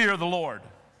no fear of the Lord.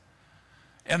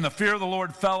 And the fear of the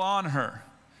Lord fell on her,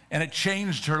 and it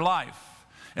changed her life.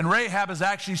 And Rahab is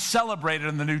actually celebrated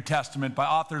in the New Testament by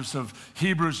authors of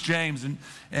Hebrews, James,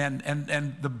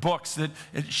 and the books that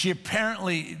she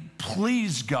apparently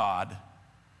pleased God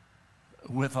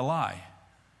with a lie.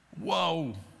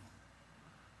 Whoa.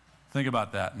 Think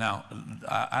about that. Now,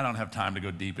 I don't have time to go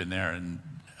deep in there, and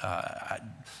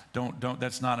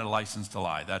that's not a license to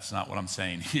lie. That's not what I'm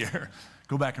saying here.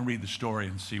 Go back and read the story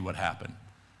and see what happened.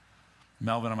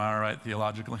 Melvin, am I all right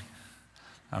theologically?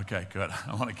 Okay, good.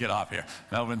 I want to get off here.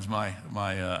 Melvin's my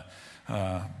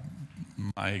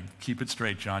keep it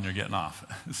straight, John, you're getting off.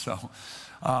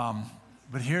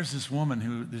 But here's this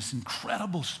woman this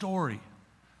incredible story,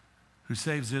 who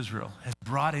saves Israel, has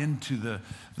brought into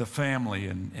the family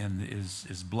and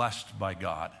is blessed by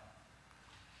God.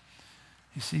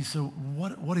 You see, so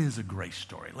what is a grace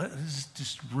story? Let's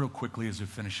just real quickly as we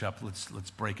finish up,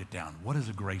 let's break it down. What is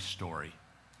a grace story?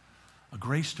 A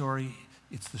grace story,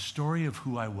 it's the story of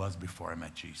who I was before I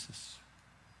met Jesus.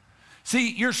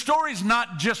 See, your story's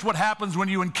not just what happens when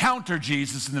you encounter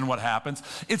Jesus and then what happens.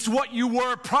 It's what you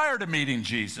were prior to meeting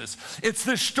Jesus. It's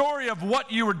the story of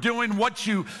what you were doing, what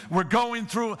you were going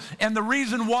through, and the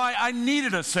reason why I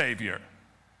needed a Savior,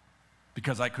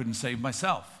 because I couldn't save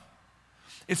myself.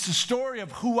 It's the story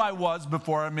of who I was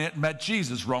before I met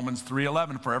Jesus. Romans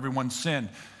 3:11, for everyone sinned.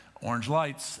 Orange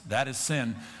lights, that is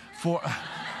sin.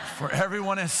 For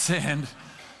everyone has sinned.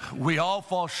 We all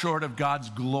fall short of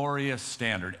God's glorious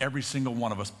standard. Every single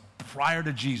one of us, prior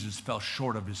to Jesus, fell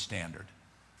short of his standard.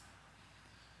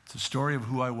 It's the story of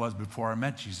who I was before I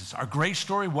met Jesus. Our grace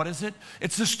story, what is it?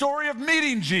 It's the story of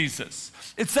meeting Jesus.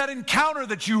 It's that encounter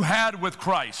that you had with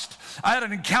Christ. I had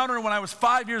an encounter when I was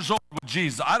 5 years old with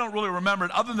Jesus. I don't really remember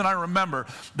it, other than I remember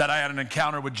that I had an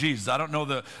encounter with Jesus. I don't know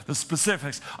the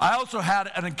specifics. I also had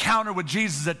an encounter with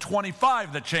Jesus at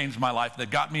 25 that changed my life, that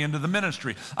got me into the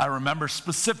ministry. I remember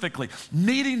specifically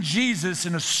meeting Jesus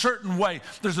in a certain way.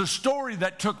 There's a story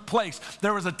that took place.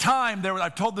 There was a time,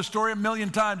 I've told the story a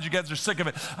million times, you guys are sick of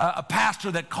it, a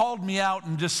pastor that called me out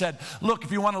and just said, look,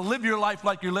 if you want to live your life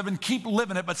like you're living, keep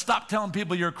living it, but stop telling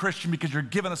people you're a Christian because you're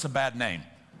giving us a bad name.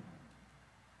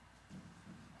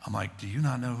 I'm like, do you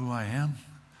not know who I am?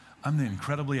 I'm the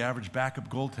incredibly average backup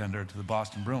goaltender to the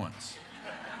Boston Bruins.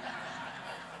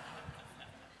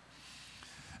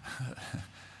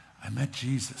 I met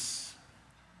Jesus,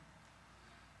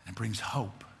 and it brings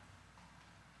hope.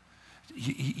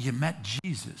 You met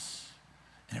Jesus,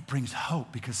 and it brings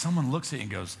hope because someone looks at you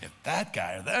and goes, if that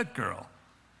guy or that girl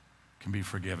can be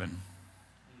forgiven,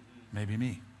 maybe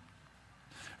me.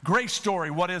 Grace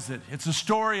story, what is it? It's a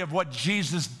story of what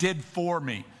Jesus did for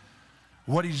me,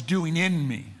 what he's doing in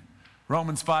me.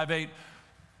 Romans 5:8,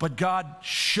 but God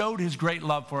showed his great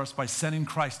love for us by sending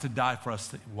Christ to die for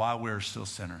us while we were still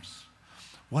sinners.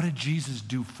 What did Jesus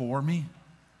do for me?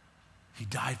 He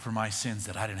died for my sins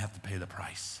that I didn't have to pay the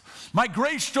price. My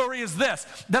grace story is this,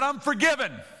 that I'm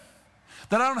forgiven.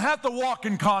 That I don't have to walk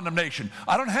in condemnation.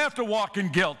 I don't have to walk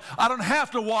in guilt. I don't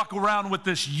have to walk around with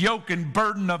this yoke and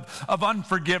burden of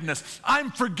unforgiveness.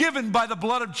 I'm forgiven by the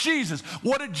blood of Jesus.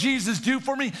 What did Jesus do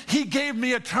for me? He gave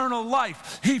me eternal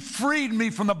life. He freed me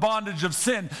from the bondage of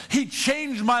sin. He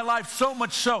changed my life so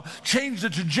much so, changed the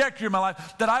trajectory of my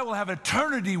life, that I will have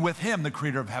eternity with him, the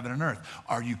creator of heaven and earth.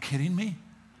 Are you kidding me?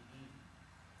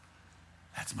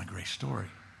 That's my grace story.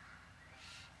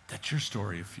 That's your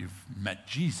story if you've met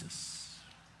Jesus.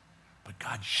 But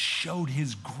God showed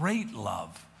his great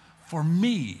love for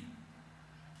me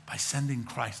by sending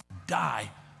Christ to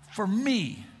die for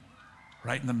me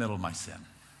right in the middle of my sin.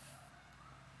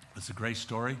 What's the grace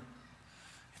story?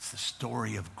 It's the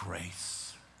story of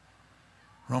grace.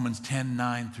 Romans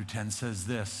 10:9-10 says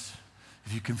this,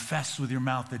 if you confess with your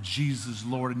mouth that Jesus is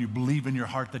Lord and you believe in your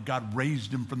heart that God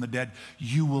raised him from the dead,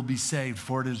 you will be saved.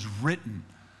 For it is written,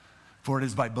 for it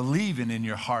is by believing in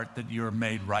your heart that you are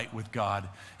made right with God,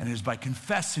 and it is by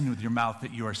confessing with your mouth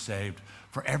that you are saved.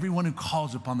 For everyone who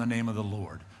calls upon the name of the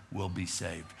Lord will be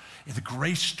saved. The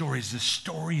grace story is the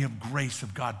story of grace,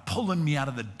 of God pulling me out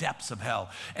of the depths of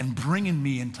hell and bringing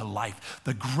me into life.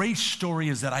 The grace story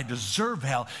is that I deserve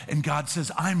hell, and God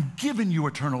says, I'm giving you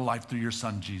eternal life through your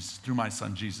son Jesus, through my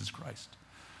son Jesus Christ.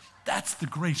 That's the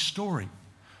grace story.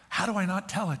 How do I not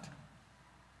tell it?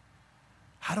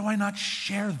 How do I not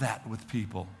share that with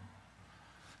people?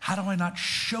 How do I not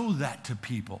show that to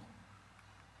people?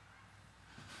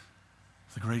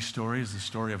 The grace story is the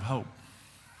story of hope.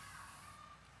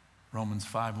 Romans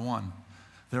 5:1.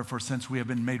 Therefore, since we have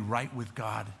been made right with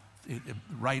God,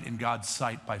 right in God's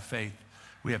sight by faith,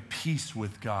 we have peace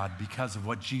with God because of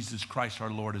what Jesus Christ our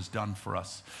Lord has done for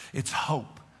us. It's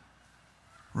hope.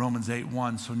 Romans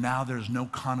 8:1, so now there's no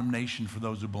condemnation for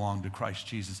those who belong to Christ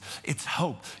Jesus. It's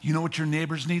hope. You know what your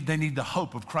neighbors need? They need the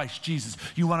hope of Christ Jesus.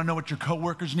 You want to know what your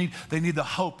coworkers need? They need the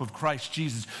hope of Christ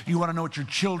Jesus. You want to know what your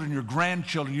children, your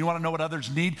grandchildren, you want to know what others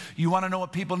need? You want to know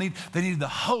what people need? They need the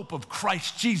hope of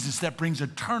Christ Jesus that brings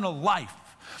eternal life.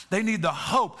 They need the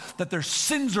hope that their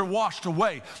sins are washed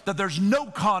away, that there's no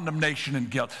condemnation and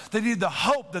guilt. They need the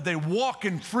hope that they walk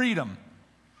in freedom.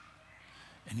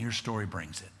 And your story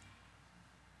brings it.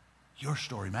 Your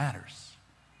story matters.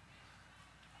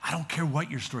 I don't care what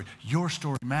your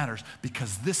story matters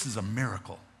because this is a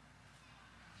miracle.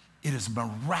 It is a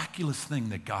miraculous thing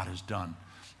that God has done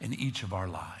in each of our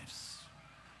lives.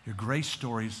 Your grace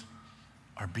stories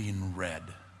are being read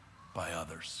by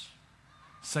others.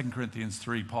 2 Corinthians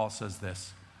 3, Paul says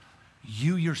this,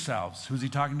 you yourselves, who's he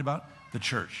talking about? The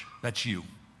church, that's you.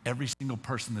 Every single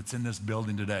person that's in this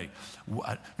building today,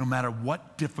 no matter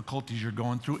what difficulties you're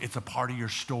going through, it's a part of your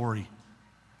story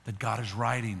that God is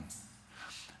writing.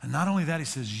 And not only that, he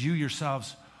says, you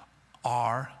yourselves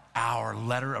are our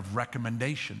letter of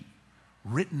recommendation,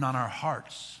 written on our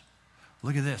hearts.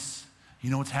 Look at this. You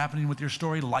know what's happening with your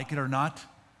story, like it or not?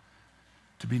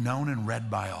 To be known and read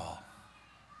by all.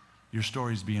 Your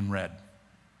story is being read.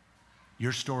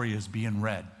 Your story is being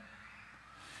read.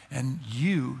 And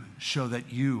you show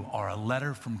that you are a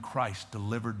letter from Christ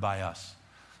delivered by us.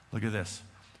 Look at this.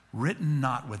 Written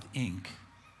not with ink,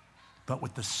 but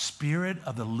with the Spirit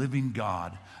of the living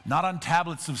God, not on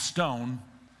tablets of stone,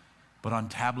 but on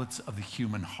tablets of the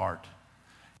human heart.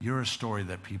 You're a story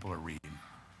that people are reading.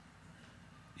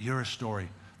 You're a story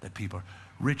that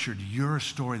Richard, you're a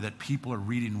story that people are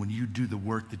reading when you do the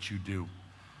work that you do.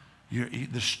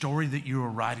 The story that you are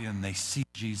writing and they see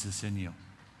Jesus in you.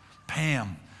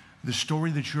 Pam, the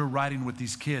story that you're writing with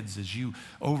these kids as you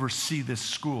oversee this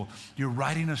school, you're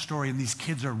writing a story and these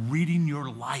kids are reading your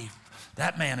life.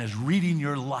 That man is reading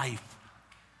your life.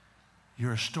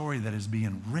 You're a story that is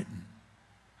being written.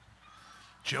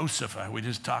 Joseph, we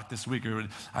just talked this week.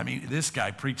 This guy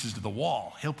preaches to the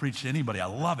wall. He'll preach to anybody. I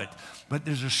love it. But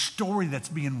there's a story that's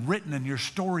being written, and your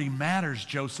story matters,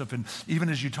 Joseph. And even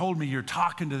as you told me, you're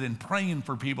talking to and praying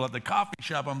for people at the coffee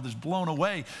shop. I'm just blown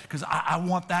away because I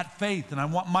want that faith, and I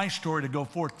want my story to go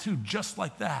forth too, just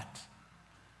like that.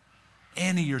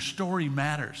 Annie, your story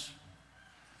matters.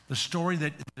 The story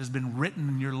that has been written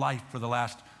in your life for the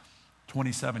last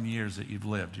 27 years that you've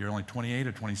lived. You're only 28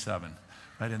 or 27,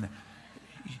 right in there.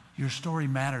 Your story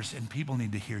matters, and people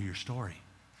need to hear your story.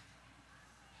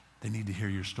 They need to hear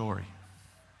your story.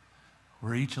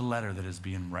 We're each a letter that is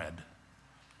being read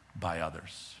by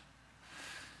others.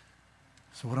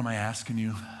 So what am I asking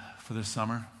you for this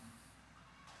summer?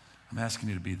 I'm asking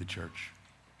you to be the church.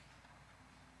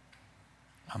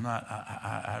 I'm not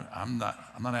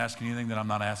asking anything that I'm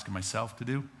not asking myself to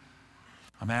do.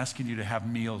 I'm asking you to have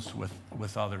meals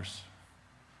with others.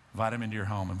 Invite them into your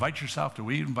home. Invite yourself to.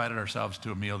 We invited ourselves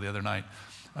to a meal the other night,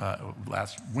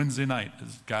 last Wednesday night.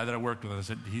 This guy that I worked with, I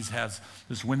said, he has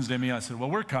this Wednesday meal. I said, well,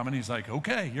 we're coming. He's like,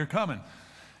 okay, you're coming.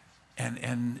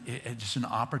 And it's just an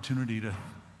opportunity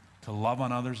to love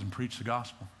on others and preach the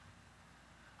gospel.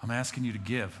 I'm asking you to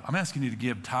give. I'm asking you to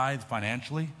give tithe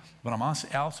financially, but I'm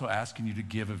also asking you to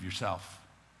give of yourself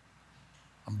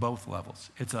on both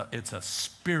levels. It's a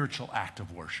spiritual act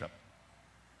of worship.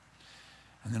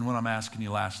 And then what I'm asking you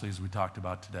lastly, as we talked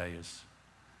about today, is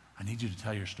I need you to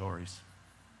tell your stories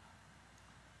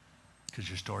because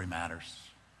your story matters.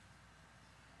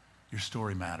 Your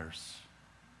story matters.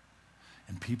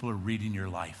 And people are reading your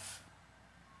life.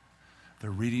 They're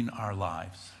reading our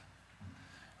lives.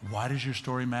 Why does your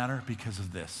story matter? Because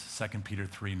of this, 2 Peter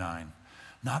 3:9.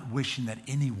 Not wishing that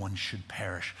anyone should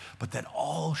perish, but that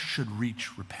all should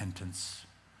reach repentance.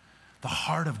 The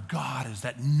heart of God is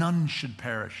that none should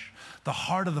perish. The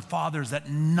heart of the Father is that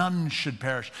none should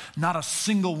perish. Not a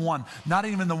single one, not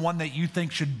even the one that you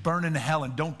think should burn in hell.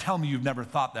 And don't tell me you've never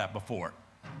thought that before.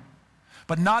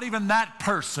 But not even that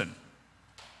person.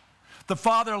 The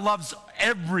Father loves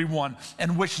everyone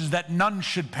and wishes that none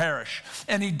should perish.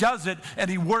 And he does it,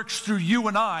 and he works through you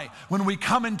and I when we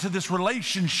come into this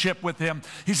relationship with him.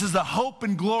 He says the hope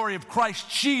and glory of Christ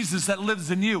Jesus that lives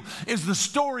in you is the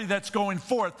story that's going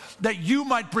forth, that you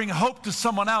might bring hope to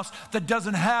someone else that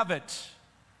doesn't have it.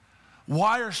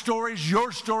 Why are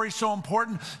your story so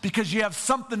important? Because you have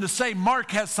something to say.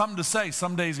 Mark has something to say.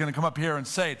 Someday he's going to come up here and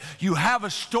say it. You have a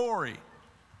story.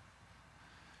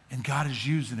 And God is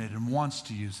using it and wants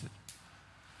to use it.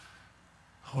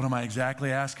 What am I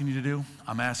exactly asking you to do?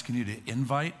 I'm asking you to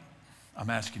invite. I'm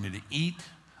asking you to eat.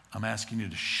 I'm asking you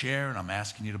to share, and I'm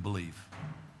asking you to believe.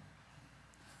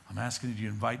 I'm asking you to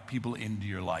invite people into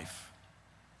your life.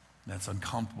 That's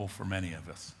uncomfortable for many of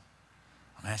us.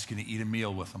 I'm asking you to eat a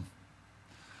meal with them.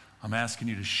 I'm asking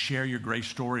you to share your grace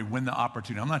story when the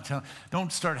opportunity. I'm not telling,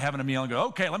 don't start having a meal and go,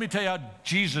 okay, let me tell you how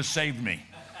Jesus saved me.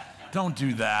 Don't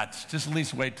do that. Just at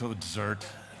least wait till the dessert,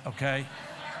 okay?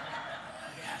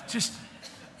 Just,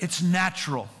 it's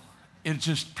natural. It's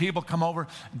just people come over.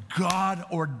 God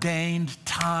ordained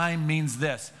time means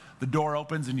this. The door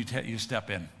opens and you step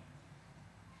in.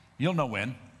 You'll know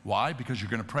when. Why? Because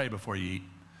you're going to pray before you eat.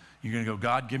 You're going to go,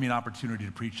 God, give me an opportunity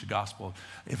to preach the gospel.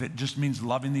 If it just means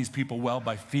loving these people well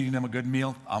by feeding them a good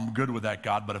meal, I'm good with that,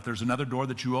 God. But if there's another door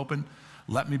that you open,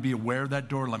 let me be aware of that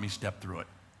door. Let me step through it.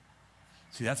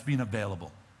 See, that's being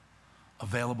available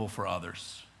for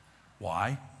others.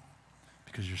 Why?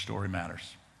 Because your story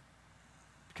matters.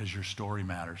 Because your story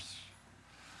matters.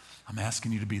 I'm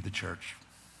asking you to be the church.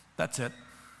 That's it.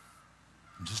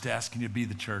 I'm just asking you to be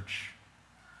the church.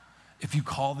 If you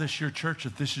call this your church,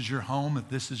 if this is your home, if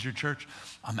this is your church,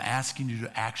 I'm asking you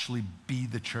to actually be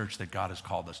the church that God has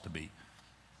called us to be.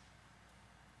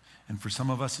 And for some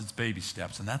of us, it's baby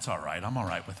steps, and that's all right. I'm all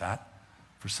right with that.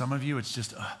 For some of you, it's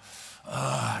just,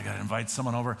 I got to invite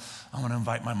someone over. I'm going to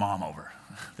invite my mom over.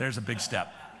 There's a big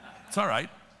step. It's all right.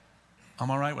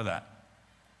 I'm all right with that.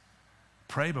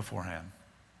 Pray beforehand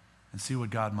and see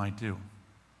what God might do.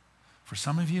 For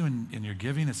some of you in your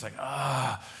giving, it's like,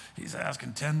 he's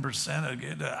asking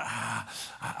 10%.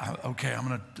 Okay, I'm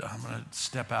gonna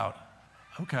step out.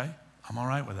 Okay, I'm all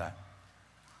right with that.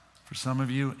 For some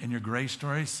of you in your grace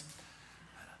stories,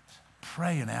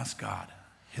 pray and ask God.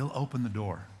 He'll open the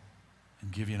door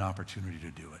and give you an opportunity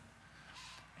to do it.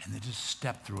 And then just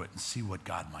step through it and see what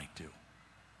God might do.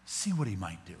 See what he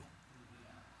might do.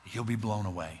 You'll be blown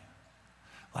away.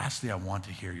 Lastly, I want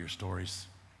to hear your stories.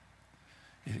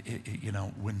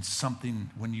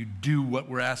 When you do what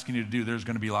we're asking you to do, there's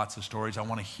going to be lots of stories. I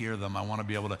want to hear them. I want to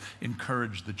be able to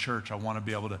encourage the church. I want to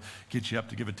be able to get you up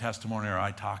to give a testimony, or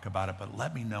I talk about it, but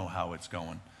let me know how it's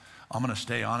going. I'm going to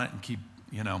stay on it and keep,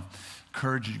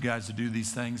 encouraging you guys to do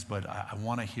these things, but I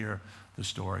want to hear the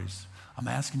stories. I'm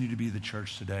asking you to be the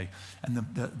church today. And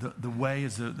the way,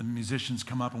 as the musicians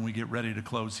come up and we get ready to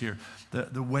close here,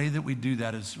 the way that we do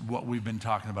that is what we've been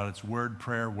talking about. It's Word,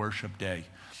 Prayer, Worship Day.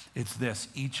 It's this.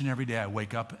 Each and every day I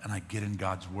wake up and I get in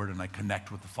God's Word and I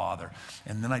connect with the Father.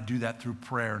 And then I do that through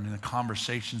prayer and in the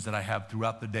conversations that I have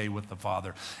throughout the day with the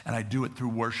Father. And I do it through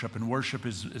worship. And worship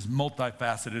is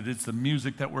multifaceted. It's the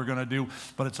music that we're going to do,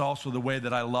 but it's also the way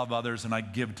that I love others and I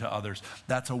give to others.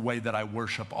 That's a way that I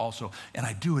worship also. And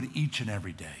I do it each and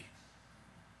every day.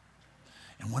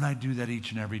 And when I do that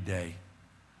each and every day,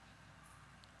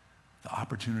 the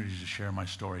opportunities to share my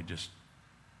story just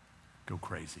go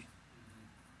crazy.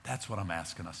 That's what I'm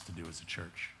asking us to do as a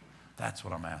church. That's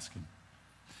what I'm asking.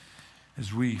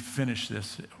 As we finish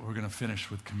this, we're going to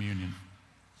finish with communion.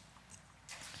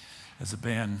 As the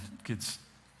band gets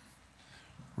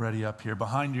ready up here,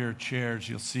 behind your chairs,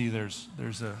 you'll see there's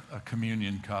a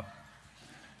communion cup.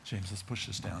 James, let's push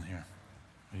this down here.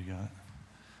 There you got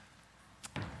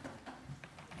it.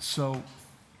 So,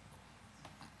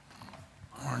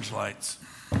 orange lights.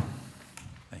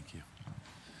 Thank you.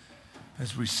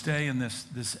 As we stay in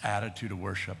this attitude of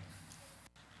worship,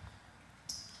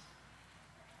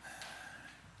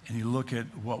 and you look at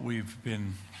what we've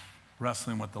been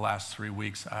wrestling with the last 3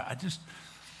 weeks, I just,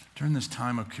 during this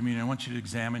time of communion, I want you to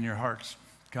examine your hearts.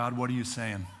 God, what are you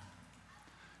saying?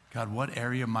 God, what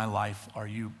area of my life are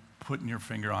you putting your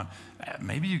finger on?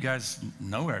 Maybe you guys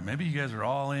know it. Maybe you guys are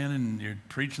all in and you're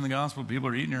preaching the gospel. People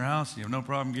are eating your house. You have no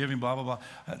problem giving, blah, blah, blah.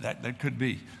 That could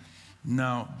be.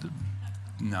 No.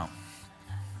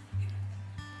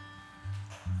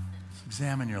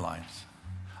 Examine your lives.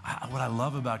 What I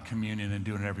love about communion and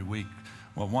doing it every week,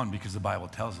 well, one, because the Bible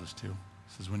tells us to. It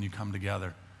says when you come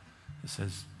together, it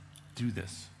says, do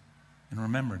this in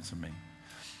remembrance of me.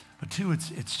 But two,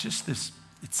 it's just this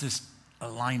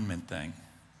alignment thing.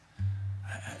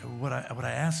 What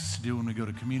I ask us to do when we go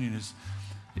to communion is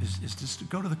just to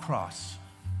go to the cross.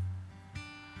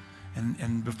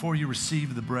 And before you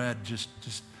receive the bread, just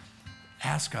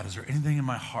ask God, is there anything in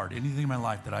my heart, anything in my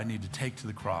life that I need to take to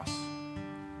the cross?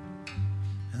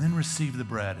 And then receive the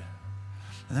bread.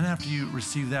 And then after you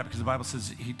receive that, because the Bible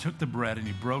says he took the bread and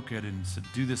he broke it and said,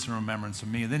 do this in remembrance of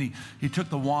me. And then he took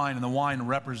the wine, and the wine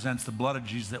represents the blood of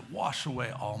Jesus that washed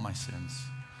away all my sins,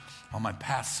 all my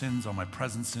past sins, all my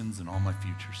present sins, and all my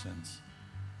future sins.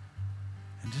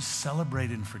 And just celebrate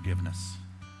in forgiveness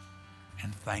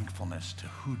and thankfulness to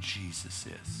who Jesus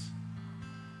is.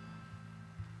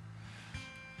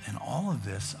 And all of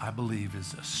this, I believe,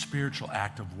 is a spiritual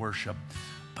act of worship,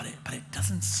 but it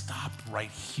doesn't stop right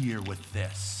here with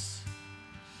this.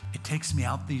 It takes me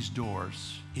out these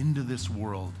doors into this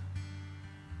world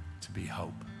to be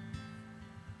hope.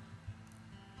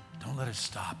 Don't let it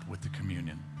stop with the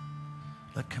communion.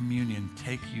 Let communion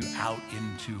take you out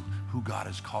into who God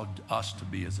has called us to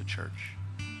be as a church.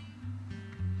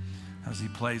 As he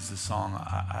plays the song,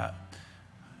 I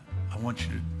want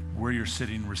you to, where you're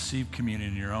sitting, receive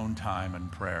communion in your own time and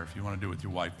prayer. If you want to do it with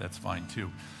your wife, that's fine too.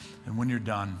 And when you're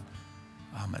done,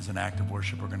 as an act of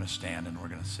worship, we're going to stand and we're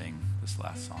going to sing this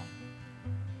last song.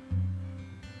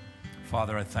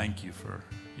 Father, I thank you for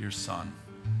your son.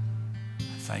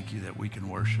 I thank you that we can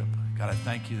worship. God, I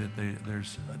thank you that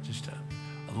there's just a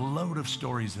load of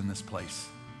stories in this place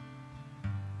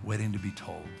waiting to be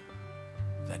told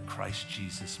that Christ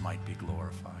Jesus might be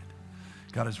glorified.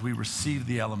 God, as we receive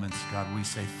the elements, God, we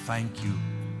say thank you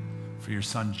for your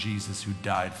son Jesus who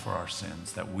died for our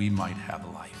sins that we might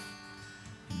have life.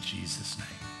 In Jesus'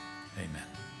 name,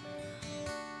 amen.